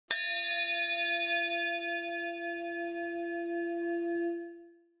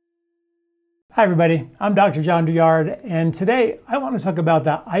Hi everybody, I'm Dr. John Douillard, and today I want to talk about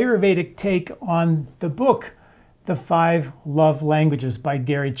the Ayurvedic take on the book, The 5 Love Languages by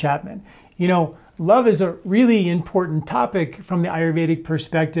Gary Chapman. You know, love is a really important topic from the Ayurvedic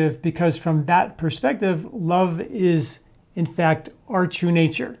perspective because from that perspective, love is in fact our true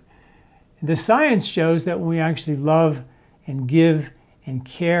nature. The science shows that when we actually love and give and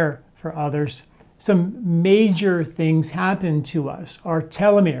care for others, some major things happen to us. Our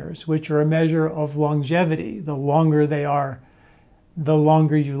telomeres, which are a measure of longevity, the longer they are, the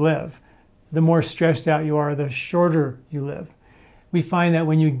longer you live. The more stressed out you are, the shorter you live. We find that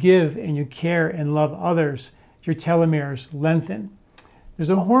when you give and you care and love others, your telomeres lengthen.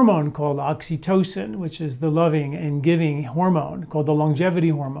 There's a hormone called oxytocin, which is the loving and giving hormone, called the longevity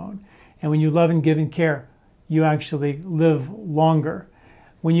hormone. And when you love and give and care, you actually live longer.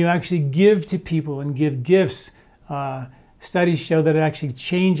 When you actually give to people and give gifts, studies show that it actually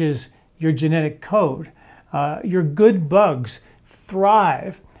changes your genetic code. Your good bugs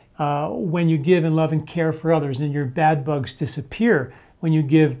thrive when you give and love and care for others, and your bad bugs disappear when you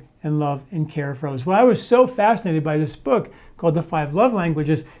give and love and care for others. Well, I was so fascinated by this book called The 5 Love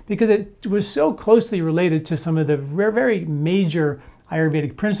Languages because it was so closely related to some of the very major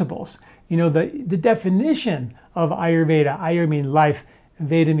Ayurvedic principles. You know, the definition of Ayurveda, Ayur means life,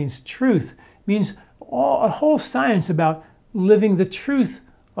 Veda means truth, means a whole science about living the truth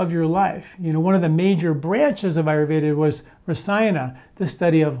of your life. You know, one of the major branches of Ayurveda was Rasayana, the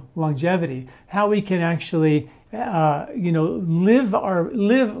study of longevity, how we can actually, live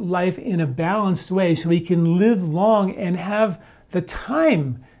life in a balanced way so we can live long and have the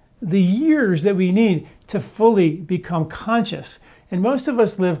time, the years that we need to fully become conscious. And most of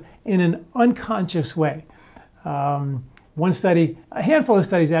us live in an unconscious way. One study, a handful of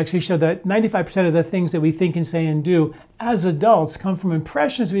studies actually show that 95% of the things that we think and say and do as adults come from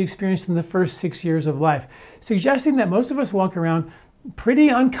impressions we experienced in the first 6 years of life, suggesting that most of us walk around pretty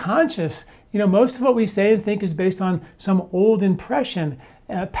unconscious. You know, most of what we say and think is based on some old impression,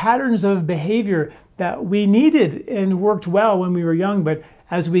 patterns of behavior that we needed and worked well when we were young, but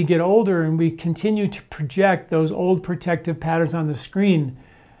as we get older and we continue to project those old protective patterns on the screen,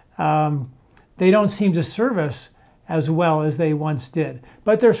 they don't seem to serve us as well as they once did.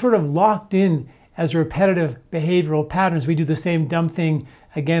 But they're sort of locked in as repetitive behavioral patterns. We do the same dumb thing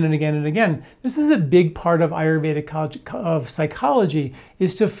again and again and again. This is a big part of Ayurvedic psychology,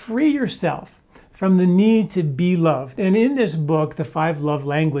 is to free yourself from the need to be loved. And in this book, The 5 Love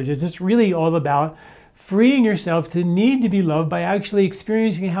Languages, it's really all about freeing yourself to need to be loved by actually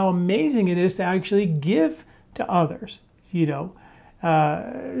experiencing how amazing it is to actually give to others. You know,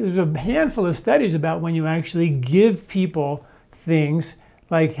 there's a handful of studies about when you actually give people things,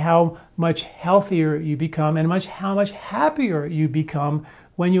 like how much healthier you become and how much happier you become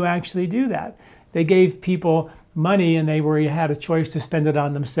when you actually do that. They gave people money and you had a choice to spend it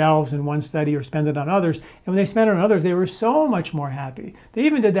on themselves in one study or spend it on others. And when they spent it on others, they were so much more happy. They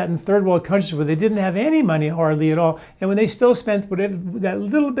even did that in third world countries where they didn't have any money hardly at all. And when they still spent that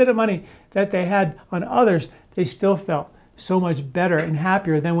little bit of money that they had on others, they still felt so much better and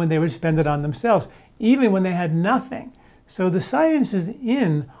happier than when they would spend it on themselves, even when they had nothing. So the science is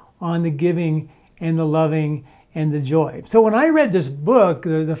in on the giving and the loving and the joy. So when I read this book,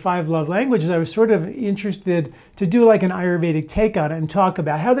 the 5 Love Languages, I was sort of interested to do like an Ayurvedic take on it and talk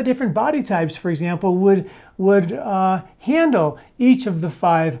about how the different body types, for example, would handle each of the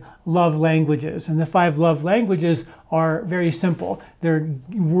 5 love languages. And the 5 love languages are very simple. They're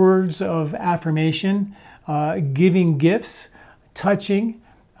words of affirmation, giving gifts, touching,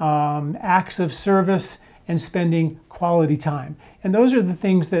 acts of service, and spending quality time. And those are the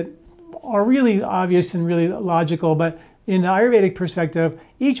things that are really obvious and really logical, but in the Ayurvedic perspective,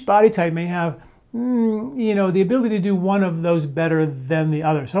 each body type may have, the ability to do one of those better than the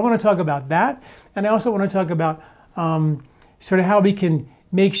other. So I want to talk about that, and I also want to talk about sort of how we can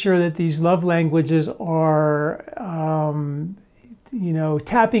make sure that these love languages are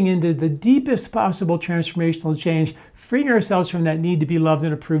tapping into the deepest possible transformational change, freeing ourselves from that need to be loved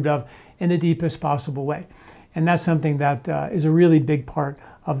and approved of in the deepest possible way. And that's something that is a really big part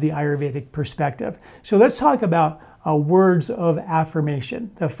of the Ayurvedic perspective. So let's talk about words of affirmation,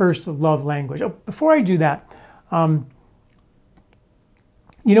 the first love language. Oh, before I do that, when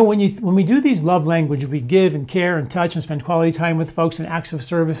we do these love languages, we give and care and touch and spend quality time with folks and acts of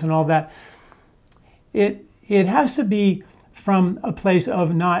service and all that. It has to be from a place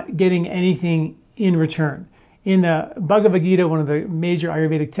of not getting anything in return. In the Bhagavad Gita, one of the major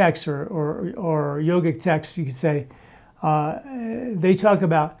Ayurvedic texts or yogic texts, you could say, they talk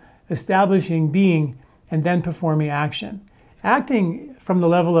about establishing being and then performing action. Acting from the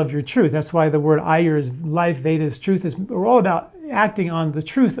level of your truth. That's why the word Ayur is life, Veda is truth. We're all about acting on the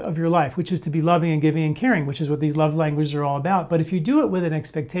truth of your life, which is to be loving and giving and caring, which is what these love languages are all about. But if you do it with an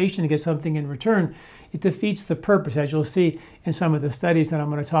expectation to get something in return, it defeats the purpose, as you'll see in some of the studies that I'm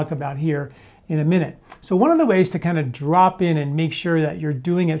going to talk about here in a minute. So one of the ways to kind of drop in and make sure that you're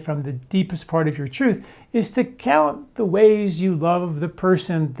doing it from the deepest part of your truth is to count the ways you love the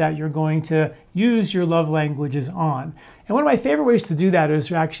person that you're going to use your love languages on. And one of my favorite ways to do that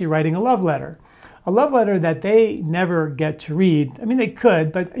is actually writing a love letter. A love letter that they never get to read. I mean, they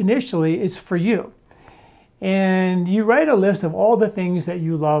could, but initially it's for you. And you write a list of all the things that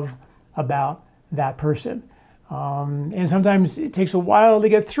you love about that person. And sometimes it takes a while to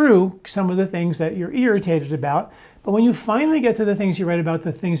get through some of the things that you're irritated about. But when you finally get to the things you write about,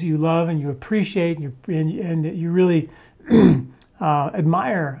 the things that you love and you appreciate and you really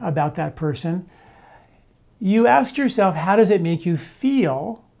admire about that person, you ask yourself, how does it make you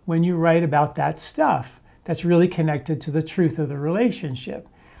feel when you write about that stuff that's really connected to the truth of the relationship?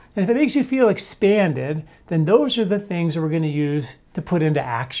 And if it makes you feel expanded, then those are the things that we're going to use to put into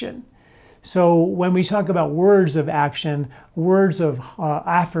action. So when we talk about words of action, words of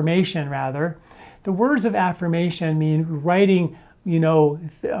affirmation rather, the words of affirmation mean writing,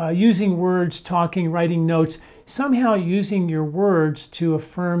 using words, talking, writing notes, somehow using your words to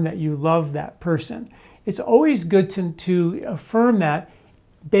affirm that you love that person. It's always good to affirm that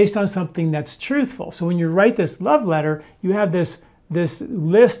based on something that's truthful. So when you write this love letter, you have this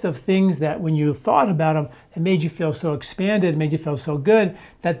list of things that when you thought about them, it made you feel so expanded, made you feel so good,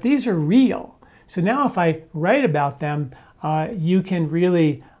 that these are real. So now if I write about them, you can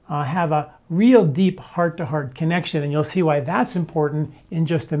really have a real deep heart-to-heart connection, and you'll see why that's important in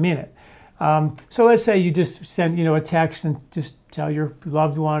just a minute. So let's say you just send a text and just tell your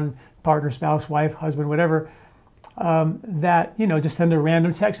loved one, partner, spouse, wife, husband, whatever, that, just send a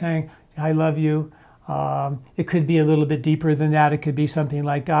random text saying, I love you. It could be a little bit deeper than that. It could be something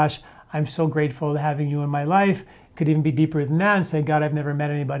like, gosh, I'm so grateful to having you in my life. It could even be deeper than that and say, God, I've never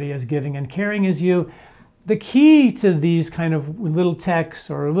met anybody as giving and caring as you. The key to these kind of little texts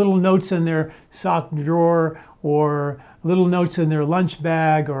or little notes in their sock drawer or little notes in their lunch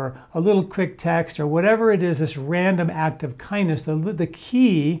bag or a little quick text or whatever it is, this random act of kindness, the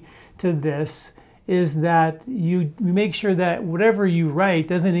key to this is that you make sure that whatever you write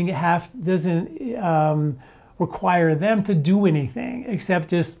doesn't require them to do anything except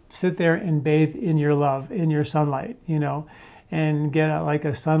just sit there and bathe in your love, in your sunlight, and get like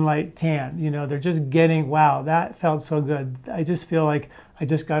a sunlight tan. They're just getting, wow, that felt so good. I just feel like I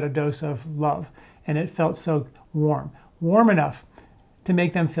just got a dose of love, and it felt so warm enough to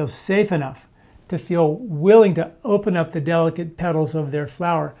make them feel safe enough to feel willing to open up the delicate petals of their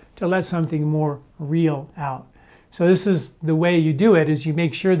flower to let something more real out. So this is the way you do it, is you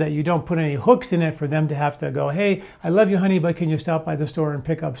make sure that you don't put any hooks in it for them to have to go, hey, I love you, honey, but can you stop by the store and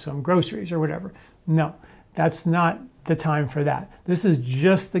pick up some groceries or whatever? No, that's not the time for that. This is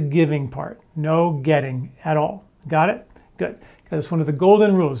just the giving part, no getting at all. Got it? Good. Because it's one of the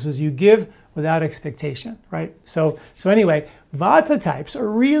golden rules is you give without expectation, right? So anyway, Vata types are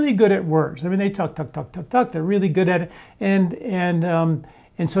really good at words. I mean, they talk. They're really good at it,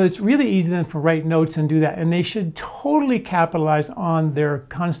 and so it's really easy then to write notes and do that. And they should totally capitalize on their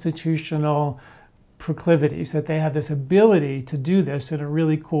constitutional proclivities, that they have this ability to do this in a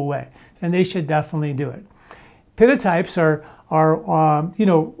really cool way, and they should definitely do it. Pitta types are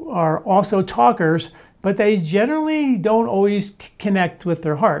also talkers, but they generally don't always connect with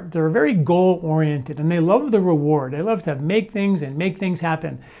their heart. They're very goal-oriented, and they love the reward. They love to make things and make things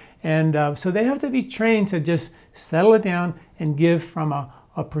happen. And so they have to be trained to just settle it down and give from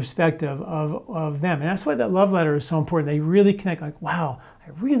a perspective of them. And that's why that love letter is so important. They really connect, like, wow,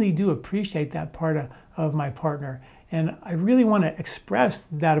 I really do appreciate that part of my partner. And I really want to express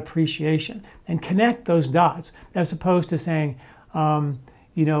that appreciation and connect those dots, as opposed to saying,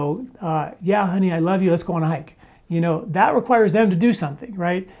 yeah, honey, I love you, let's go on a hike. That requires them to do something,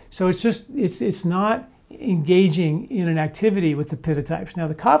 right? So it's not engaging in an activity with the Pitta types. Now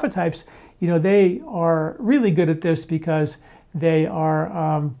the Kapha types, they are really good at this because they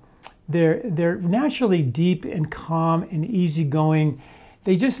are, they're naturally deep and calm and easygoing.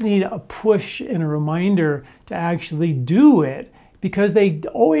 They just need a push and a reminder to actually do it, because they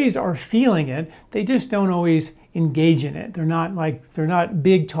always are feeling it. They just don't always engage in it. They're not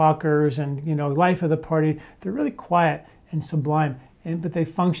big talkers and life of the party. They're really quiet and sublime, but they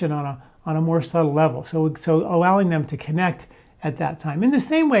function on a more subtle level. So allowing them to connect at that time. In the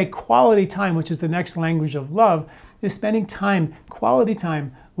same way, quality time, which is the next language of love, is spending quality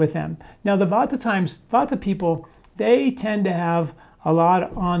time with them. Now the Vata people, they tend to have a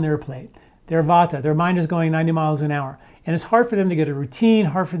lot on their plate. Their vata, their mind is going 90 miles an hour. And it's hard for them to get a routine,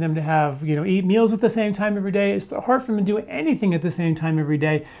 hard for them to have, eat meals at the same time every day. It's hard for them to do anything at the same time every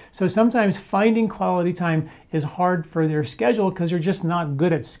day. So sometimes finding quality time is hard for their schedule because they're just not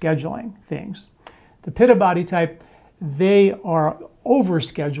good at scheduling things. The Pitta body type, they are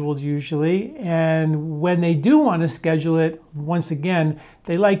overscheduled usually. And when they do want to schedule it, once again,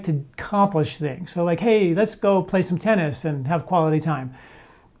 they like to accomplish things. So like, hey, let's go play some tennis and have quality time.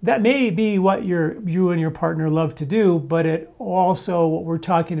 That may be what you and your partner love to do, but it also, what we're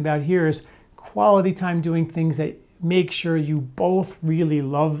talking about here is quality time doing things that make sure you both really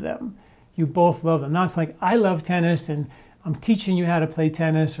love them. You both love them. Not it's like, I love tennis and I'm teaching you how to play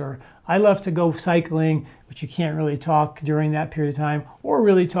tennis, or I love to go cycling, but you can't really talk during that period of time, or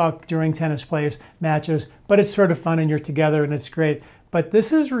really talk during tennis matches, but it's sort of fun and you're together and it's great. But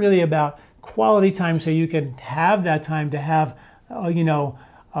this is really about quality time so you can have that time to have,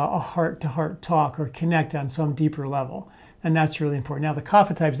 a heart-to-heart talk or connect on some deeper level. And that's really important. Now, the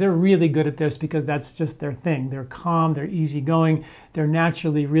Kapha types, they're really good at this because that's just their thing. They're calm, they're easygoing, they're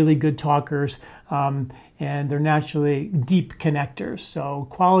naturally really good talkers, and they're naturally deep connectors. So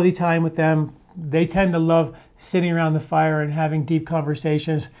quality time with them, they tend to love sitting around the fire and having deep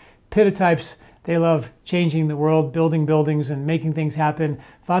conversations. Pitta types, they love changing the world, building buildings and making things happen.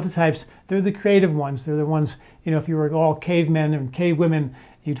 Vata types, they're the creative ones. They're the ones, if you were all cavemen and cavewomen,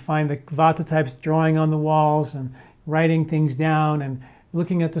 you'd find the Vata types drawing on the walls and writing things down and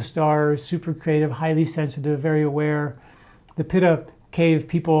looking at the stars, super creative, highly sensitive, very aware. The Pitta cave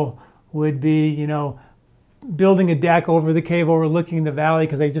people would be, building a deck over the cave overlooking the valley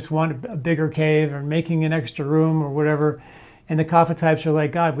because they just want a bigger cave, or making an extra room or whatever. And the Kapha types are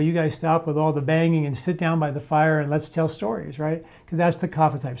like, God, will you guys stop with all the banging and sit down by the fire and let's tell stories, right? Because that's the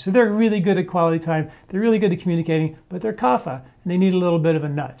Kapha type. So they're really good at quality time. They're really good at communicating, but they're Kapha and they need a little bit of a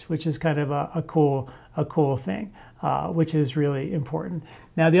nudge, which is kind of a cool thing, which is really important.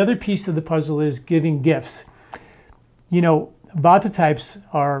 Now, the other piece of the puzzle is giving gifts. Vata types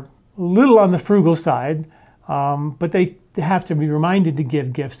are a little on the frugal side, but they have to be reminded to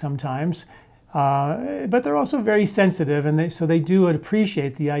give gifts sometimes. But they're also very sensitive, and so they do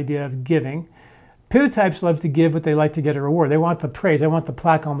appreciate the idea of giving. Pitta types love to give, but they like to get a reward. They want the praise. They want the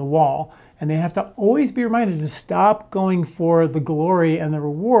plaque on the wall. And they have to always be reminded to stop going for the glory and the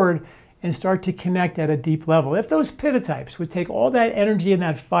reward and start to connect at a deep level. If those Pitta types would take all that energy and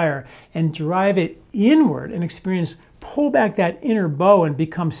that fire and drive it inward and pull back that inner bow and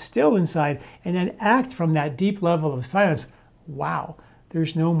become still inside and then act from that deep level of silence, wow.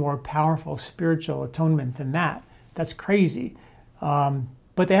 There's no more powerful spiritual atonement than that. That's crazy.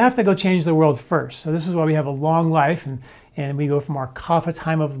 But they have to go change the world first. So this is why we have a long life, and we go from our Kapha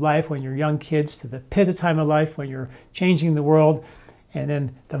time of life when you're young kids to the Pitta time of life when you're changing the world, and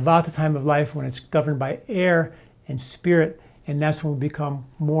then the Vata time of life when it's governed by air and spirit, and that's when we become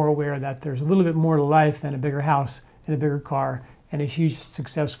more aware that there's a little bit more to life than a bigger house and a bigger car and a huge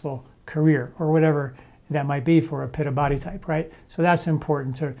successful career or whatever that might be for a Pitta body type, right? So that's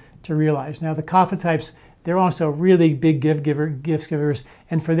important to realize. Now the Kapha types, they're also really big gift givers,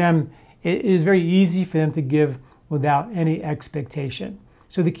 and for them, it is very easy for them to give without any expectation.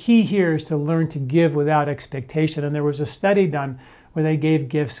 So the key here is to learn to give without expectation, and there was a study done where they gave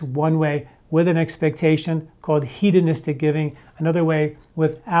gifts one way with an expectation called hedonistic giving, another way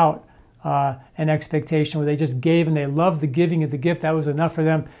without an expectation where they just gave and they loved the giving of the gift. That was enough for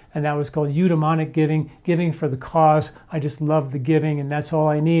them, and that was called eudaimonic giving for the cause. I just love the giving and that's all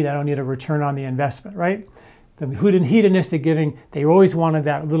I need. I don't need a return on the investment, right? The hedonistic giving, they always wanted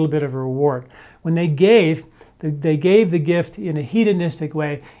that little bit of a reward. When they gave the gift in a hedonistic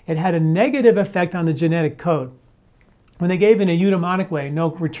way, it had a negative effect on the genetic code. When they gave in a eudaimonic way, no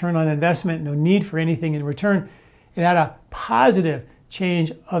return on investment, no need for anything in return, it had a positive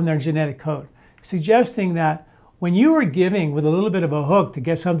change of their genetic code, suggesting that when you are giving with a little bit of a hook to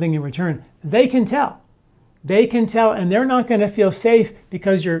get something in return, they can tell. They can tell, and they're not going to feel safe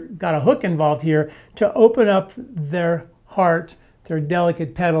because you've got a hook involved here to open up their heart, their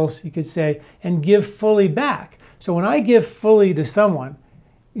delicate petals, you could say, and give fully back. So when I give fully to someone,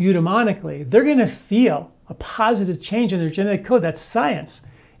 eudaimonically, they're going to feel a positive change in their genetic code. That's science.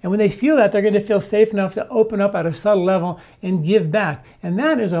 And when they feel that, they're going to feel safe enough to open up at a subtle level and give back. And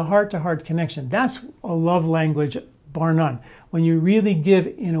that is a heart-to-heart connection. That's a love language, bar none. When you really give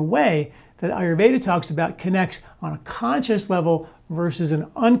in a way that Ayurveda talks about connects on a conscious level versus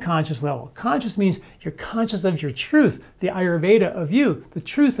an unconscious level. Conscious means you're conscious of your truth, the Ayurveda of you, the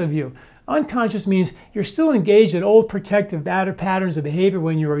truth of you. Unconscious means you're still engaged in old protective patterns of behavior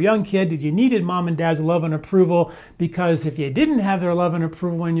when you were a young kid. You needed mom and dad's love and approval, because if you didn't have their love and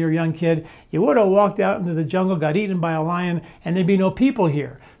approval when you were a young kid, you would have walked out into the jungle, got eaten by a lion, and there'd be no people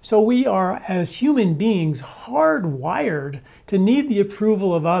here. So we are, as human beings, hardwired to need the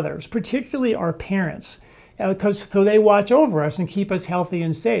approval of others, particularly our parents, so they watch over us and keep us healthy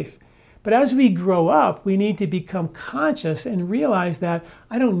and safe. But as we grow up, we need to become conscious and realize that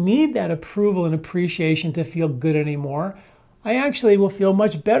I don't need that approval and appreciation to feel good anymore. I actually will feel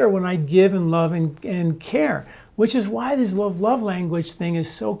much better when I give and love and care, which is why this love language thing is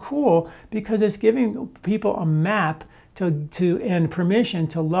so cool, because it's giving people a map and permission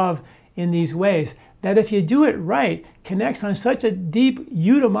to love in these ways that, if you do it right, connects on such a deep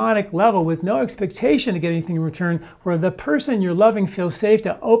eudaimonic level with no expectation to get anything in return, where the person you're loving feels safe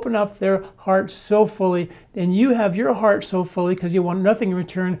to open up their heart so fully, and you have your heart so fully because you want nothing in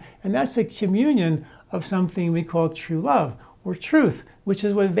return. And that's a communion of something we call true love or truth, which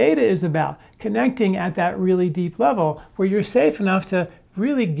is what Veda is about, connecting at that really deep level where you're safe enough to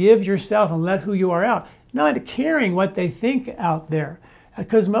really give yourself and let who you are out, not caring what they think out there.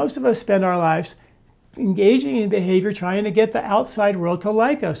 Because most of us spend our lives engaging in behavior, trying to get the outside world to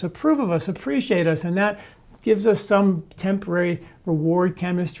like us, approve of us, appreciate us, and that gives us some temporary reward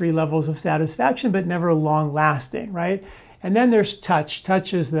chemistry levels of satisfaction, but never long lasting, right? And then there's touch.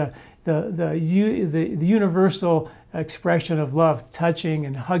 Touch is the universal expression of love, touching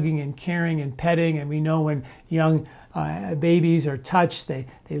and hugging and caring and petting. And we know when young babies are touched, they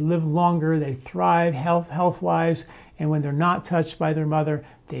live longer, they thrive health-wise, and when they're not touched by their mother,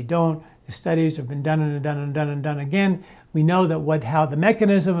 they don't. The studies have been done and done and done and done again. We know that how the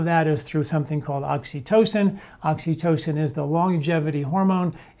mechanism of that is through something called oxytocin. Oxytocin is the longevity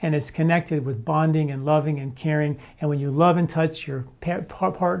hormone, and it's connected with bonding and loving and caring. And when you love and touch your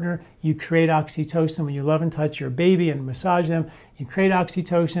partner, you create oxytocin. When you love and touch your baby and massage them, you create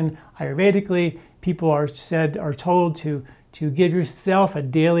oxytocin. Ayurvedically, people are told to give yourself a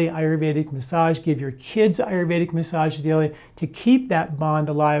daily Ayurvedic massage, give your kids Ayurvedic massage daily, to keep that bond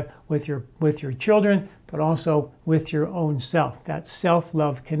alive with your children, but also with your own self. That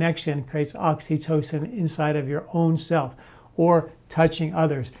self-love connection creates oxytocin inside of your own self. Or touching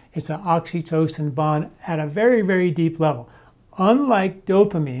others. It's an oxytocin bond at a very, very deep level. Unlike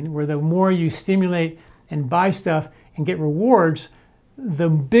dopamine, where the more you stimulate and buy stuff and get rewards, the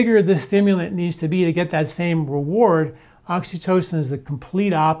bigger the stimulant needs to be to get that same reward. Oxytocin is the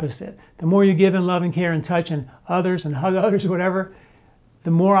complete opposite. The more you give in love and care and touch and others and hug others or whatever,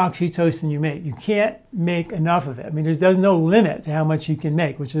 the more oxytocin you make. You can't make enough of it. I mean, there's no limit to how much you can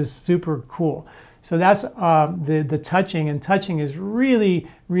make, which is super cool. So that's the touching, and touching is really,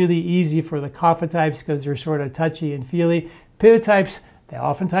 really easy for the kapha types because they're sort of touchy and feely. Pitta types, they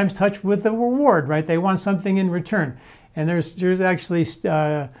oftentimes touch with a reward, right? They want something in return. And there's actually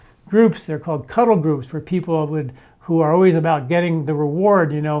groups, they're called cuddle groups, where people who are always about getting the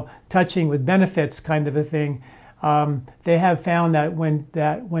reward, touching with benefits kind of a thing. They have found that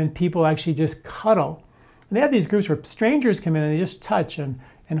when people actually just cuddle, and they have these groups where strangers come in and they just touch and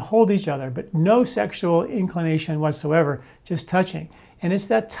hold each other, but no sexual inclination whatsoever, just touching. And it's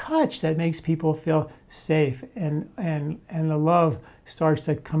that touch that makes people feel safe, and the love starts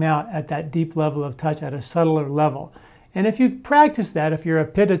to come out at that deep level of touch, at a subtler level. And if you practice that, if you're a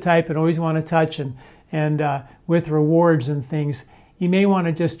Pitta type and always want to touch and with rewards and things, you may want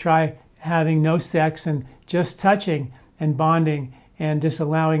to just try having no sex and just touching and bonding and just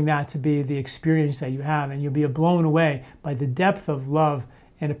allowing that to be the experience that you have. And you'll be blown away by the depth of love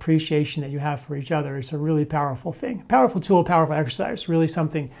and appreciation that you have for each other. It's a really powerful thing. Powerful tool, powerful exercise, really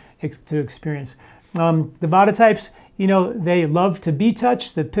something to experience. The Vata types, they love to be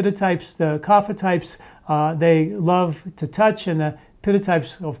touched. The Pitta types, the Kapha types, they love to touch, and the Pitta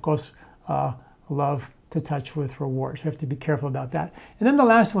types, of course, love to touch with rewards. You have to be careful about that. And then the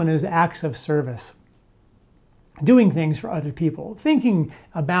last one is acts of service. Doing things for other people. Thinking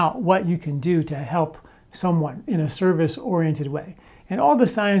about what you can do to help someone in a service-oriented way. And all the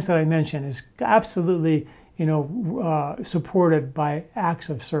science that I mentioned is absolutely, supported by acts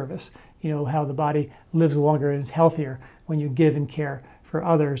of service. How the body lives longer and is healthier when you give and care for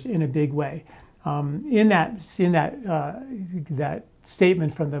others in a big way. In that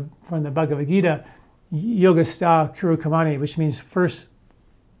statement from the Bhagavad Gita, Yoga Sta Kuru Kamani, which means first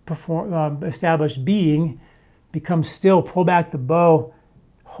establish being, become still, pull back the bow,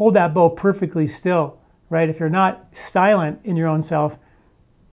 hold that bow perfectly still, right? If you're not silent in your own self,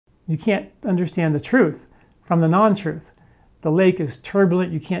 you can't understand the truth from the non-truth. The lake is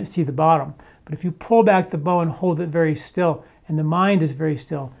turbulent, you can't see the bottom. But if you pull back the bow and hold it very still, and the mind is very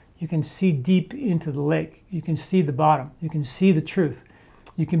still, You can see deep into the lake. You can see the bottom. You can see the truth.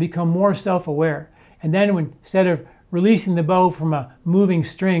 You can become more self-aware. And then instead of releasing the bow from a moving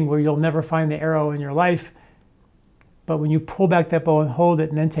string where you'll never find the arrow in your life, but when you pull back that bow and hold it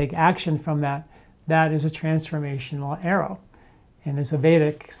and then take action from that, that is a transformational arrow. And there's a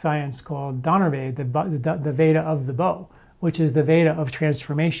Vedic science called Dhanurveda, the Veda of the bow, which is the Veda of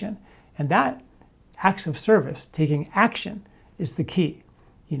transformation. And that acts of service, taking action, is the key.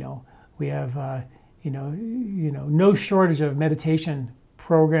 We have no shortage of meditation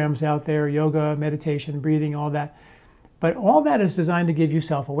programs out there, yoga, meditation, breathing, all that. But all that is designed to give you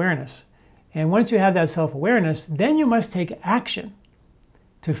self-awareness. And once you have that self-awareness, then you must take action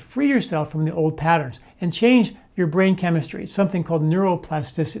to free yourself from the old patterns and change your brain chemistry, something called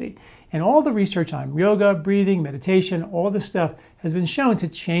neuroplasticity. And all the research on yoga, breathing, meditation, all this stuff has been shown to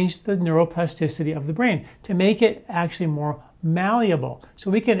change the neuroplasticity of the brain, to make it actually more malleable.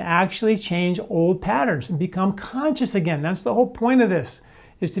 So we can actually change old patterns and become conscious again. That's the whole point of this,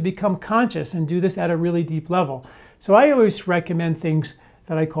 is to become conscious and do this at a really deep level. So I always recommend things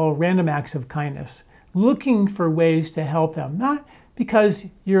that I call random acts of kindness, looking for ways to help them. Not because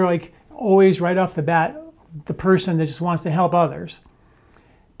you're like always right off the bat the person that just wants to help others,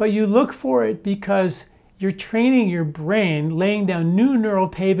 but you look for it because you're training your brain, laying down new neural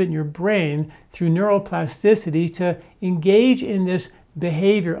pavement in your brain through neuroplasticity to engage in this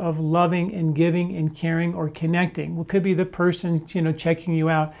behavior of loving and giving and caring or connecting. It could be the person, checking you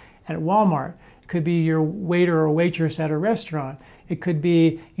out at Walmart. It could be your waiter or waitress at a restaurant. It could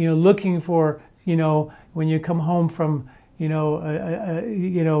be, looking for, when you come home from,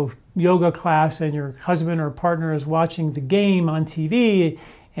 yoga class and your husband or partner is watching the game on TV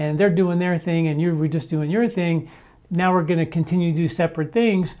and they're doing their thing and you're just doing your thing. Now we're going to continue to do separate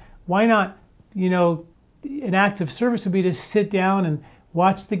things. Why not, an act of service would be to sit down and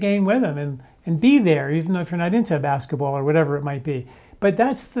watch the game with them and be there, even though if you're not into basketball or whatever it might be. But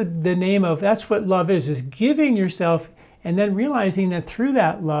that's the name of, that's what love is giving yourself and then realizing that through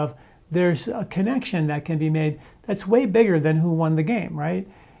that love, there's a connection that can be made that's way bigger than who won the game, right?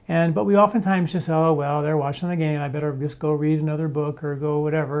 But we oftentimes just, oh, well, they're watching the game. I better just go read another book or go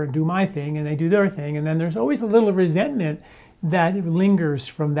whatever and do my thing. And they do their thing. And then there's always a little resentment that lingers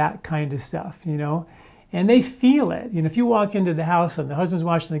from that kind of stuff, And they feel it. If you walk into the house and the husband's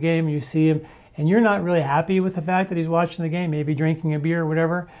watching the game and you see him and you're not really happy with the fact that he's watching the game, maybe drinking a beer or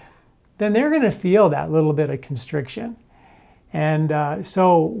whatever, then they're going to feel that little bit of constriction. And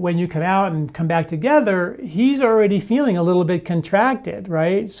so when you come out and come back together, he's already feeling a little bit contracted,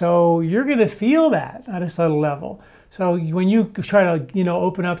 right? So you're going to feel that at a subtle level. So when you try to,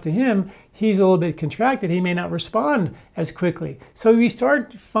 open up to him, he's a little bit contracted. He may not respond as quickly. So we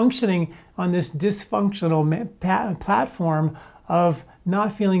start functioning on this dysfunctional platform of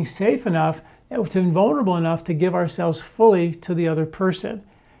not feeling safe enough, to vulnerable enough to give ourselves fully to the other person.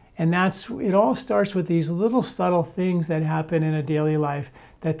 And it all starts with these little subtle things that happen in a daily life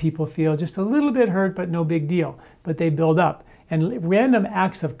that people feel just a little bit hurt, but no big deal, but they build up. And random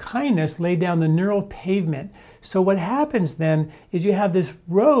acts of kindness lay down the neural pavement. So what happens then is you have this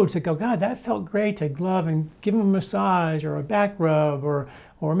road to go, God, that felt great to love and give them a massage or a back rub or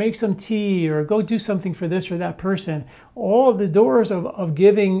make some tea or go do something for this or that person. All the doors of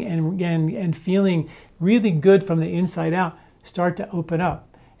giving and feeling really good from the inside out start to open up.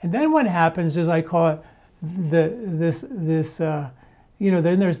 And then what happens is, I call it then there's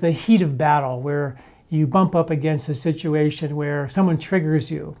the heat of battle where you bump up against a situation where someone triggers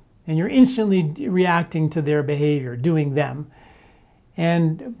you and you're instantly reacting to their behavior, doing them.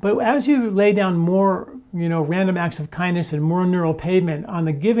 But as you lay down more, random acts of kindness and more neural pavement on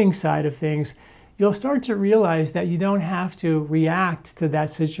the giving side of things, you'll start to realize that you don't have to react to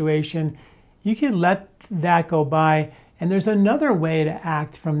that situation. You can let that go by. And there's another way to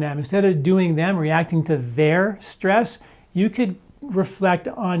act from them. Instead of doing them, reacting to their stress, you could reflect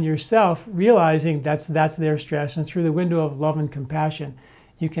on yourself, realizing that's their stress. And through the window of love and compassion,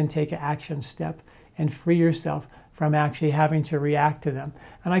 you can take an action step and free yourself from actually having to react to them.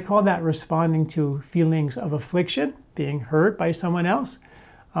 And I call that responding to feelings of affliction, being hurt by someone else,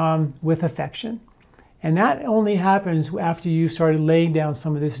 with affection. And that only happens after you've started laying down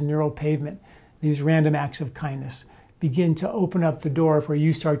some of this neural pavement, these random acts of kindness. Begin to open up the door where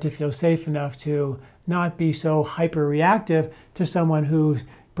you start to feel safe enough to not be so hyper-reactive to someone who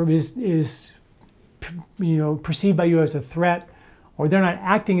is perceived by you as a threat, or they're not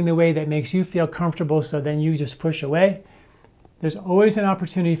acting in the way that makes you feel comfortable, so then you just push away. There's always an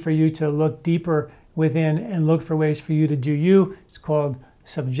opportunity for you to look deeper within and look for ways for you to do you. It's called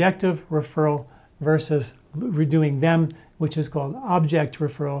subjective referral versus doing them, which is called object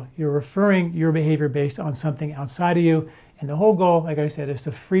referral. You're referring your behavior based on something outside of you. And the whole goal, like I said, is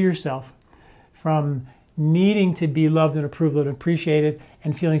to free yourself from needing to be loved and approved and appreciated,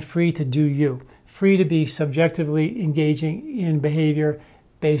 and feeling free to do you, free to be subjectively engaging in behavior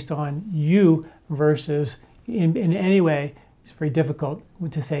based on you versus in any way. It's very difficult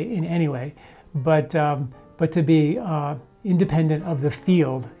to say in any way, but to be independent of the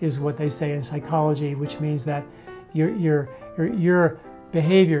field is what they say in psychology, which means that your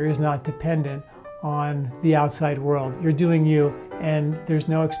behavior is not dependent on the outside world. You're doing you, and there's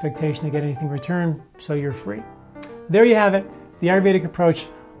no expectation to get anything in return, so you're free. There you have it, the Ayurvedic approach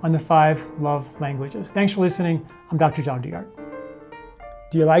on the 5 love languages. Thanks for listening. I'm Dr. John Douillard.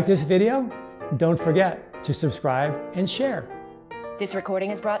 Do you like this video? Don't forget to subscribe and share. This recording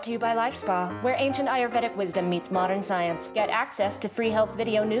is brought to you by LifeSpa, where ancient Ayurvedic wisdom meets modern science. Get access to free health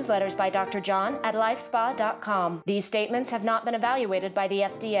video newsletters by Dr. John at lifespa.com. These statements have not been evaluated by the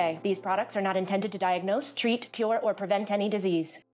FDA. These products are not intended to diagnose, treat, cure, or prevent any disease.